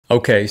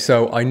Okay,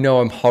 so I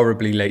know I'm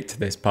horribly late to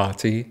this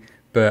party,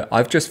 but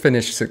I've just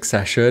finished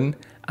Succession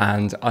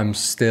and I'm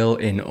still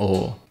in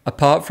awe.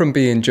 Apart from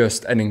being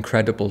just an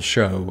incredible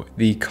show,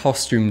 the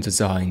costume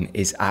design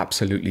is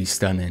absolutely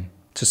stunning.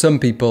 To some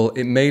people,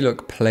 it may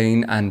look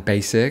plain and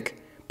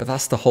basic, but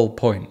that's the whole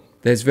point.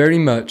 There's very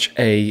much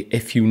a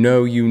if you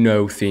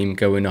know theme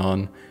going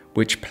on,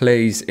 which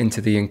plays into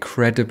the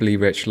incredibly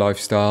rich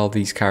lifestyle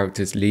these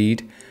characters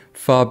lead,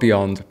 far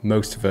beyond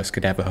most of us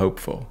could ever hope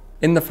for.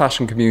 In the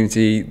fashion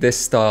community, this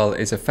style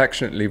is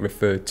affectionately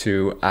referred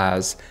to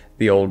as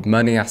the old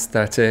money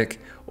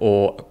aesthetic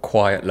or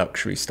quiet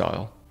luxury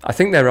style. I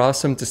think there are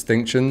some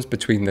distinctions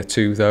between the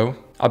two though.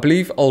 I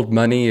believe old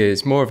money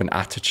is more of an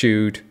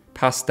attitude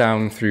passed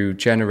down through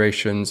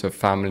generations of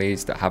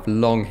families that have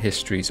long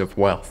histories of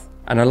wealth.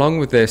 And along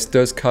with this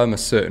does come a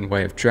certain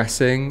way of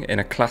dressing in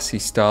a classy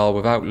style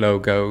without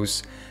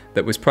logos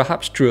that was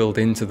perhaps drilled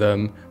into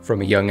them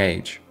from a young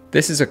age.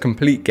 This is a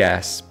complete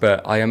guess,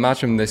 but I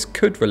imagine this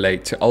could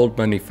relate to old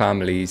money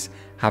families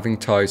having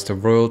ties to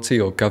royalty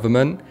or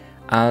government,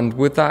 and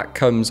with that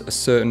comes a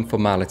certain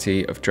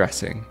formality of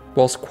dressing.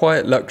 Whilst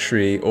quiet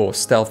luxury or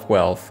stealth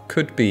wealth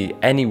could be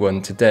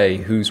anyone today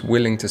who's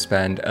willing to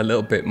spend a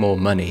little bit more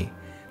money,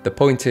 the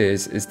point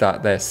is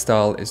that their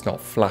style is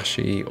not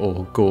flashy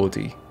or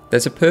gaudy.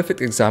 There's a perfect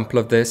example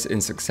of this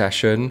in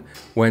Succession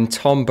when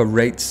Tom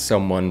berates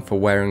someone for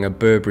wearing a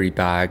Burberry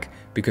bag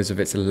because of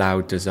its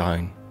loud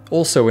design.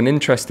 Also, an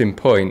interesting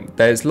point,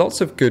 there's lots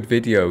of good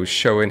videos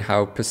showing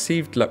how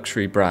perceived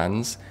luxury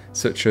brands,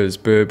 such as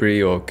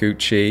Burberry or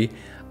Gucci,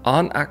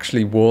 aren't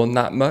actually worn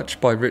that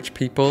much by rich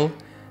people.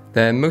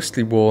 They're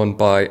mostly worn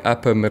by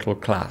upper middle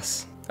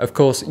class. Of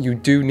course, you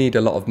do need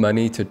a lot of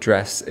money to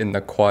dress in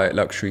the quiet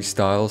luxury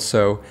style,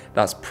 so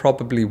that's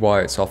probably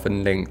why it's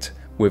often linked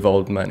with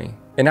old money.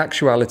 In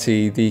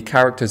actuality, the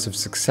characters of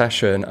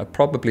Succession are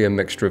probably a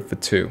mixture of the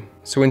two.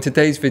 So in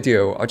today's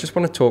video, I just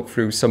want to talk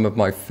through some of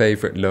my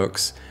favorite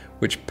looks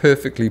which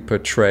perfectly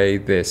portray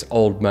this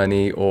old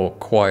money or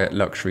quiet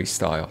luxury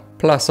style.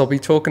 Plus, I'll be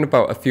talking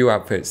about a few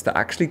outfits that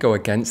actually go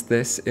against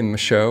this in the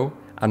show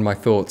and my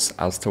thoughts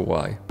as to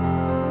why.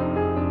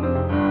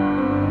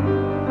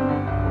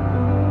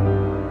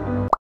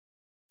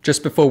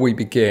 Just before we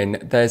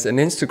begin, there's an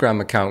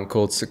Instagram account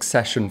called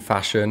Succession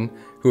Fashion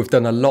who have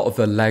done a lot of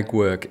the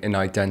legwork in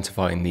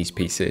identifying these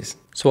pieces.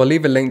 So I'll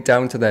leave a link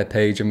down to their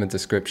page in the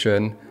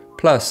description.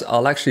 Plus,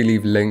 I'll actually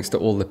leave links to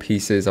all the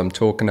pieces I'm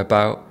talking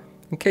about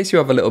in case you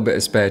have a little bit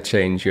of spare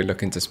change you're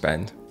looking to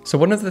spend. So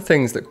one of the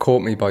things that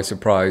caught me by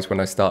surprise when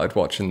I started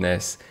watching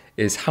this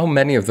is how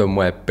many of them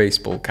wear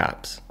baseball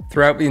caps.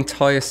 Throughout the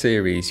entire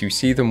series, you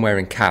see them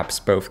wearing caps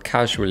both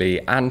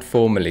casually and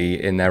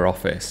formally in their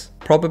office.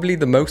 Probably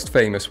the most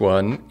famous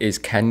one is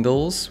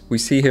Kendall's. We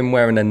see him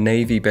wearing a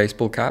navy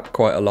baseball cap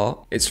quite a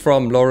lot. It's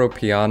from Loro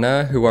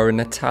Piana, who are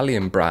an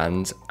Italian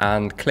brand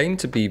and claim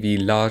to be the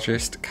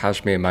largest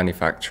cashmere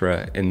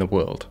manufacturer in the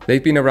world.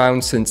 They've been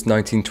around since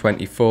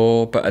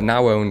 1924, but are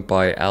now owned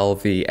by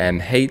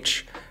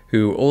LVMH,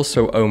 who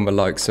also own the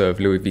likes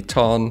of Louis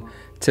Vuitton,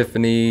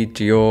 Tiffany,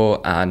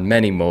 Dior, and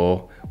many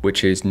more,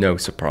 which is no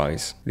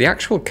surprise. The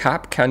actual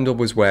cap Kendall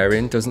was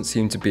wearing doesn't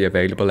seem to be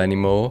available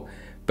anymore,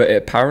 but it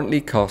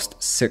apparently cost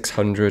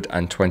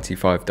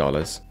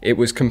 $625. It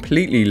was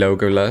completely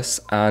logoless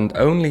and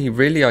only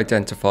really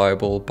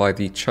identifiable by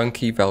the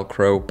chunky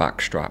Velcro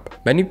backstrap.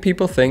 Many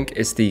people think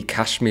it's the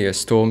Cashmere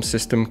Storm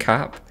System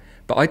cap,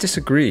 but I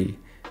disagree.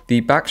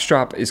 The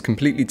backstrap is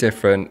completely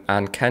different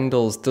and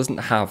Kendall's doesn't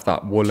have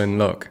that woolen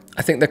look.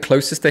 I think the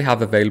closest they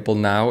have available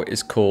now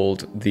is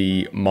called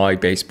the My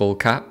Baseball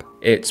cap.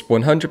 It's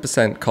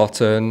 100%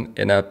 cotton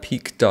in a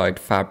peak dyed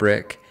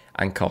fabric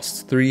and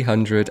costs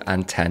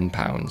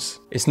 £310.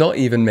 It's not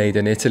even made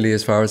in Italy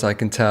as far as I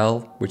can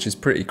tell, which is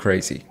pretty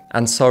crazy.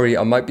 And sorry,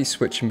 I might be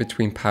switching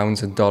between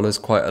pounds and dollars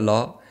quite a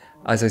lot.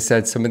 As I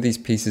said, some of these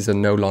pieces are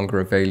no longer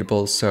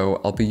available, so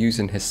I'll be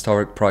using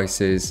historic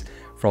prices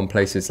from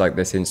places like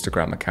this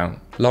Instagram account.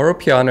 Loro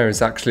Piana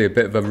is actually a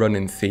bit of a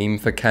running theme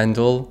for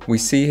Kendall. We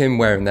see him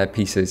wearing their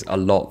pieces a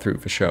lot through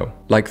the show.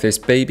 Like this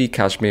baby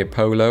cashmere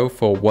polo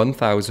for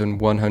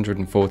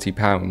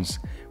 £1,140,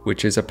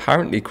 which is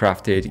apparently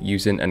crafted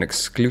using an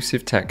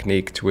exclusive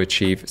technique to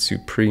achieve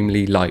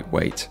supremely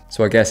lightweight.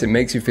 So I guess it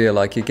makes you feel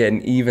like you're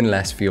getting even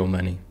less for your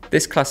money.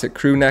 This classic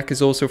crew neck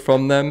is also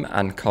from them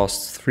and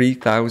costs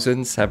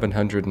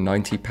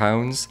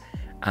 £3,790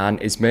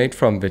 and is made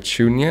from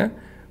vicuña,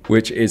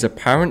 which is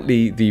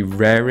apparently the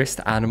rarest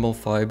animal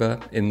fiber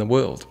in the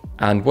world.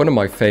 And one of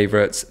my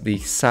favorites, the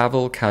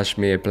Savile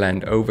Cashmere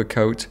Blend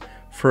Overcoat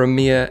for a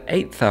mere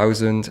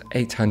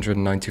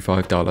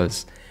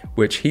 $8,895,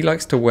 which he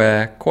likes to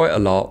wear quite a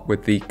lot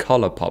with the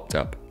collar popped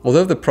up.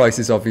 Although the price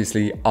is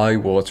obviously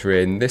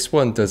eye-watering, this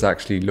one does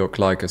actually look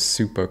like a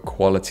super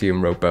quality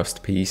and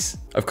robust piece.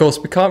 Of course,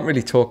 we can't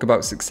really talk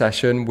about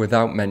Succession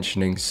without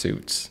mentioning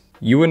suits.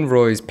 Ewan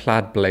Roy's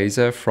plaid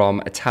blazer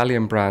from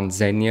Italian brand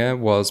Zegna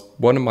was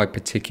one of my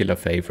particular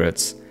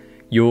favorites.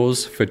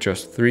 yours for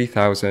just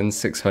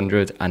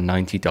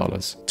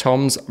 $3,690.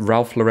 Tom's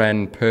Ralph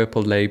Lauren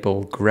purple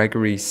label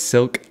Gregory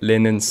silk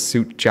linen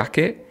suit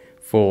jacket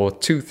for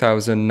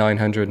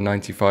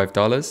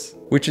 $2,995,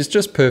 which is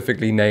just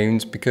perfectly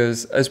named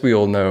because, as we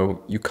all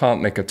know, you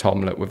can't make a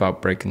Tomlet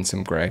without breaking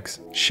some Gregs.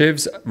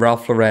 Shiv's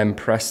Ralph Lauren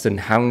Preston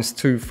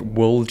houndstooth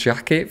wool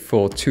jacket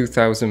for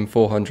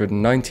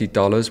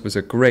 $2,490 was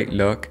a great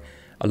look,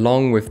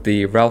 along with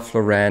the Ralph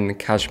Lauren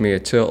cashmere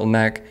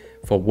turtleneck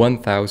for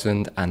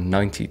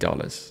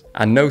 $1,090.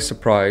 And no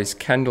surprise,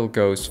 Kendall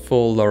goes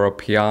full Loro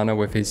Piana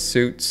with his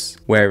suits,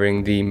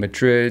 wearing the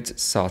Madrid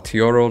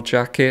Sartioro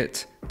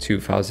jacket,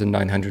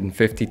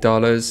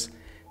 $2,950,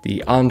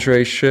 the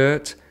Andre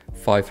shirt,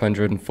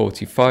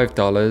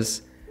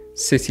 $545,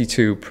 City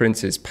 2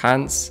 Prince's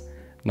pants,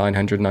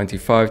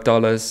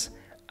 $995,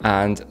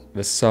 and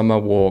the Summer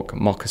Walk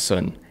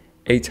moccasin,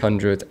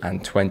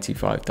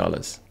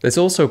 $825. There's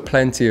also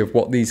plenty of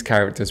what these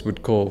characters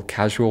would call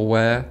casual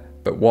wear,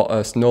 but what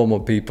us normal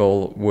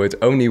people would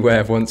only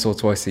wear once or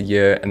twice a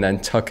year and then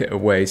tuck it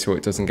away so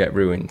it doesn't get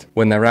ruined.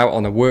 When they're out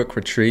on a work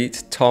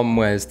retreat, Tom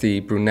wears the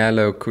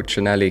Brunello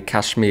Cucinelli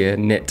cashmere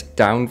knit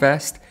down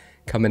vest,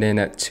 coming in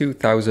at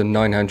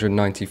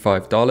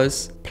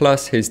 $2,995,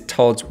 plus his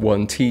Todd's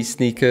 1T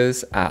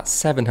sneakers at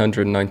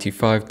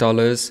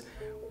 $795,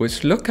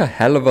 which look a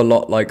hell of a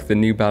lot like the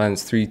New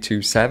Balance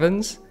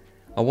 327s.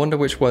 I wonder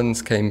which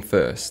ones came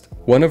first.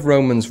 One of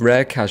Roman's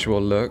rare casual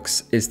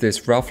looks is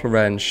this Ralph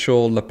Lauren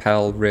shawl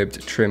lapel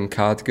ribbed trim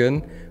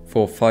cardigan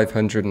for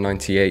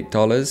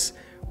 $598,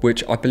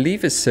 which I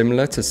believe is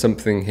similar to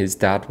something his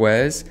dad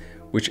wears,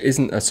 which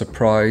isn't a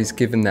surprise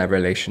given their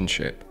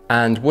relationship.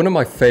 And one of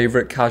my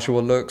favourite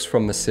casual looks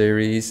from the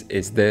series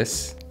is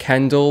this.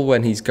 Kendall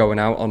when he's going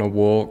out on a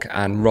walk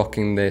and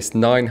rocking this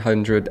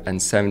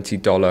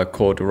 $970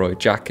 corduroy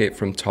jacket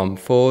from Tom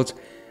Ford,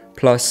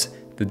 plus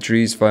the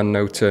Dries Van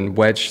Noten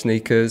wedge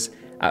sneakers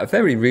at a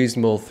very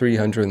reasonable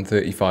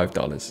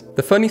 $335.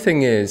 The funny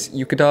thing is,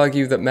 you could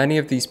argue that many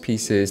of these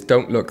pieces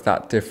don't look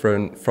that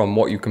different from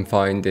what you can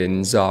find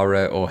in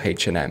Zara or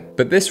H&M.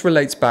 But this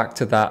relates back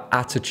to that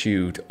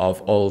attitude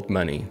of old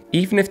money.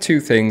 Even if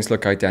two things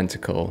look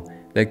identical,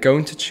 they're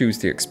going to choose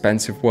the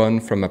expensive one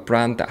from a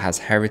brand that has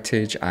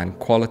heritage and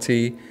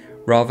quality,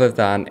 rather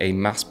than a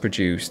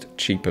mass-produced,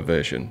 cheaper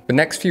version. The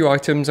next few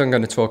items I'm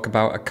going to talk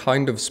about are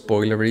kind of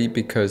spoilery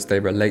because they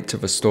relate to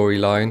the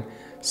storyline,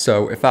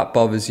 so if that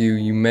bothers you,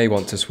 you may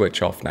want to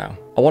switch off now.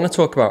 I want to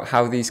talk about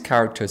how these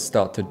characters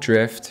start to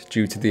drift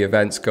due to the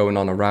events going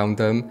on around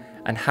them,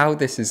 and how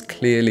this is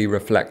clearly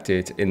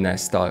reflected in their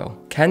style.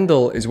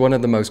 Kendall is one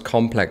of the most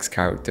complex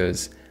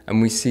characters,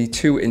 and we see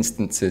two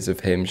instances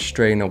of him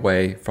straying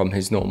away from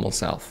his normal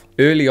self.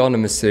 Early on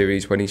in the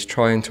series, when he's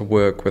trying to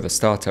work with a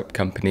startup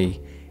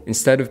company,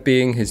 instead of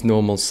being his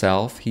normal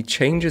self, he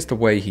changes the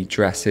way he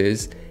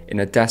dresses in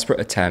a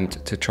desperate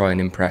attempt to try and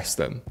impress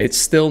them. It's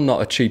still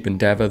not a cheap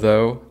endeavour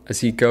though,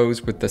 as he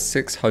goes with the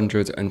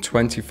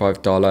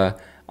 $625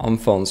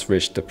 Enfants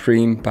Riche de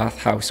Prime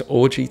Bathhouse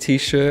Orgy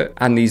t-shirt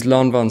and these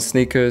Lanvin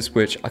sneakers,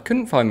 which I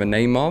couldn't find the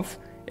name of.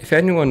 If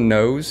anyone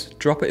knows,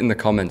 drop it in the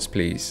comments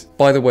please.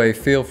 By the way,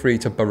 feel free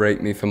to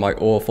berate me for my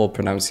awful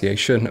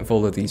pronunciation of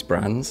all of these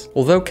brands.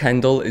 Although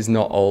Kendall is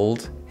not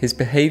old, his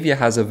behaviour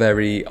has a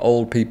very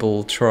old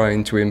people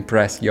trying to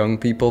impress young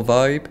people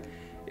vibe.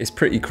 It's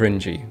pretty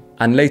cringy.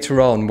 And later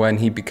on, when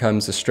he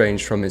becomes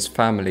estranged from his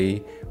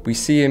family, we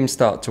see him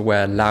start to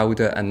wear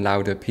louder and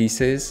louder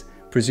pieces,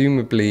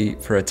 presumably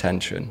for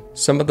attention.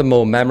 Some of the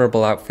more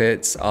memorable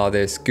outfits are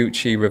this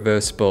Gucci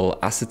reversible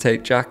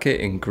acetate jacket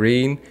in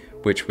green,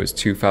 which was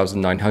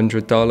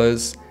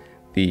 $2,900,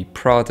 the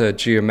Prada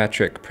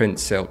geometric print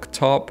silk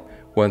top,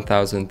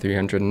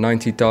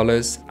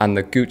 $1,390, and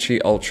the Gucci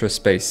Ultra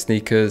Space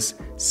sneakers,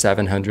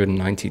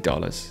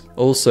 $790.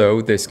 Also,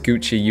 this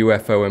Gucci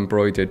UFO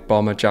embroidered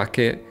bomber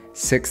jacket,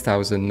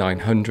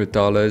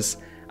 $6,900,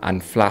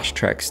 and Flash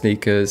Trek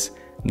sneakers,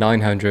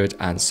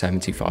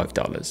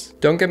 $975.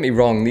 Don't get me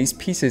wrong, these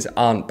pieces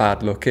aren't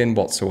bad looking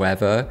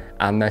whatsoever,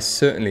 and they're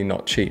certainly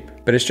not cheap.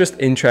 But it's just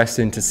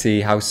interesting to see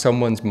how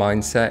someone's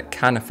mindset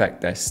can affect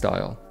their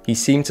style. He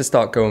seemed to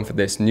start going for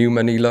this new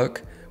money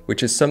look,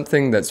 which is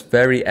something that's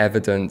very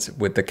evident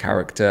with the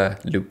character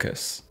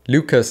Lucas.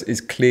 Lucas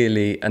is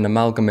clearly an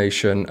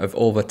amalgamation of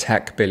all the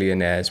tech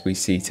billionaires we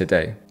see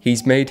today.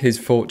 He's made his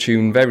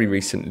fortune very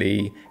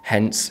recently,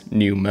 hence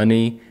new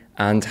money,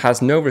 and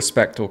has no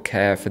respect or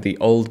care for the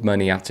old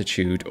money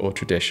attitude or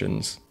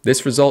traditions.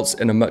 This results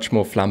in a much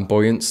more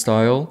flamboyant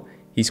style.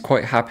 He's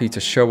quite happy to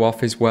show off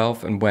his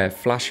wealth and wear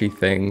flashy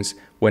things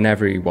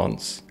whenever he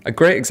wants. A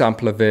great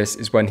example of this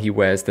is when he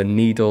wears the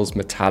Needles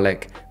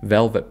metallic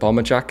velvet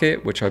bomber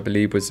jacket, which I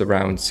believe was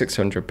around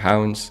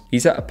 £600.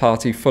 He's at a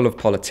party full of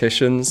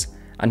politicians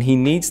and he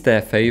needs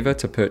their favour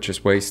to purchase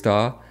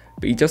Waystar,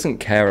 but he doesn't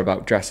care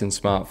about dressing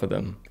smart for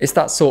them. It's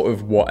that sort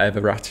of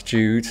whatever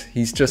attitude.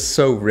 He's just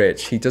so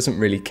rich, he doesn't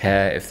really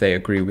care if they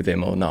agree with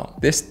him or not.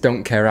 This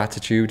don't care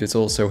attitude is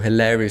also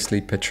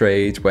hilariously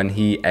portrayed when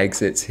he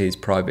exits his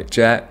private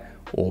jet,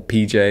 or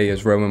PJ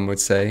as Roman would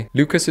say.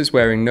 Lucas is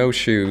wearing no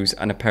shoes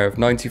and a pair of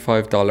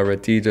 $95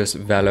 Adidas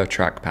Velo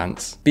track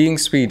pants. Being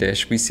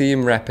Swedish, we see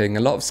him repping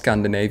a lot of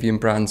Scandinavian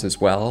brands as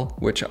well,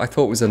 which I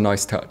thought was a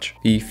nice touch.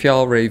 The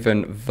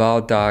Fjällräven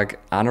Vardag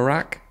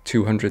Anorak,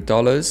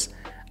 $200,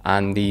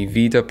 and the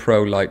Vida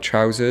Pro Light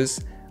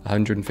trousers,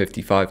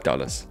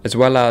 $155, as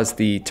well as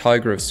the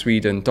Tiger of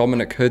Sweden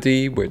Dominic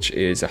hoodie, which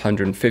is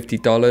 $150,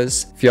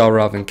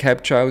 Fjällräven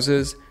Keb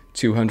trousers,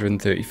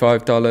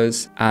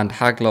 $235, and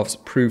Haglof's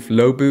Proof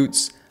low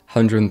boots,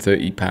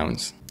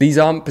 £130. These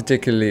aren't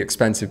particularly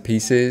expensive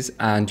pieces,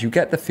 and you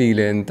get the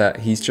feeling that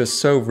he's just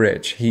so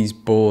rich, he's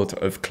bored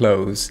of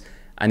clothes,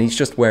 and he's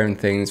just wearing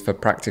things for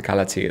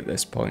practicality at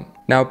this point.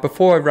 Now,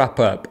 before I wrap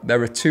up,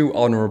 there are two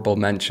honourable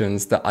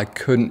mentions that I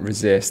couldn't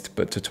resist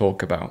but to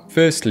talk about.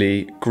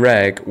 Firstly,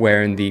 Greg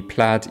wearing the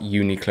plaid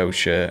Uniqlo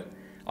shirt.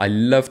 I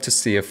love to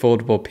see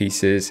affordable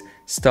pieces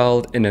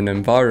styled in an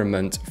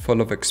environment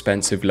full of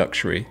expensive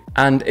luxury.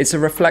 And it's a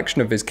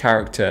reflection of his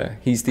character.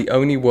 He's the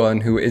only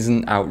one who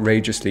isn't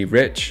outrageously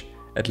rich,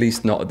 at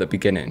least not at the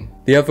beginning.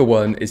 The other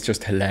one is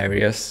just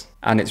hilarious,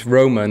 and it's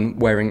Roman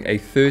wearing a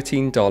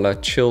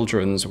 $13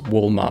 children's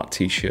Walmart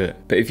t-shirt.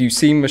 But if you've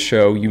seen the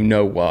show, you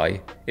know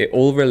why. It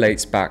all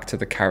relates back to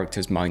the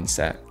character's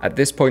mindset. At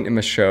this point in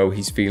the show,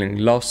 he's feeling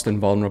lost and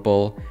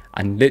vulnerable,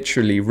 and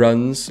literally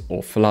runs,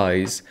 or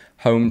flies,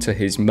 home to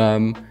his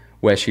mum,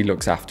 where she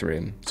looks after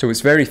him. So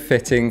it's very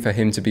fitting for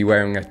him to be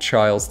wearing a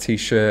child's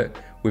t-shirt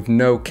with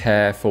no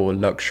care for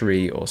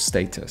luxury or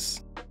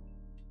status.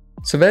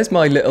 So there's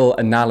my little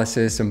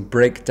analysis and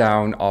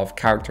breakdown of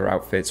character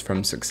outfits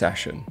from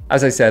Succession.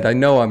 As I said, I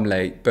know I'm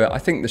late, but I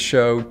think the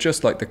show,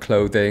 just like the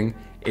clothing,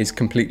 is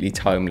completely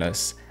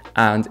timeless.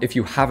 And if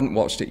you haven't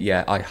watched it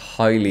yet, I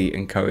highly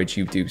encourage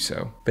you do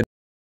so. But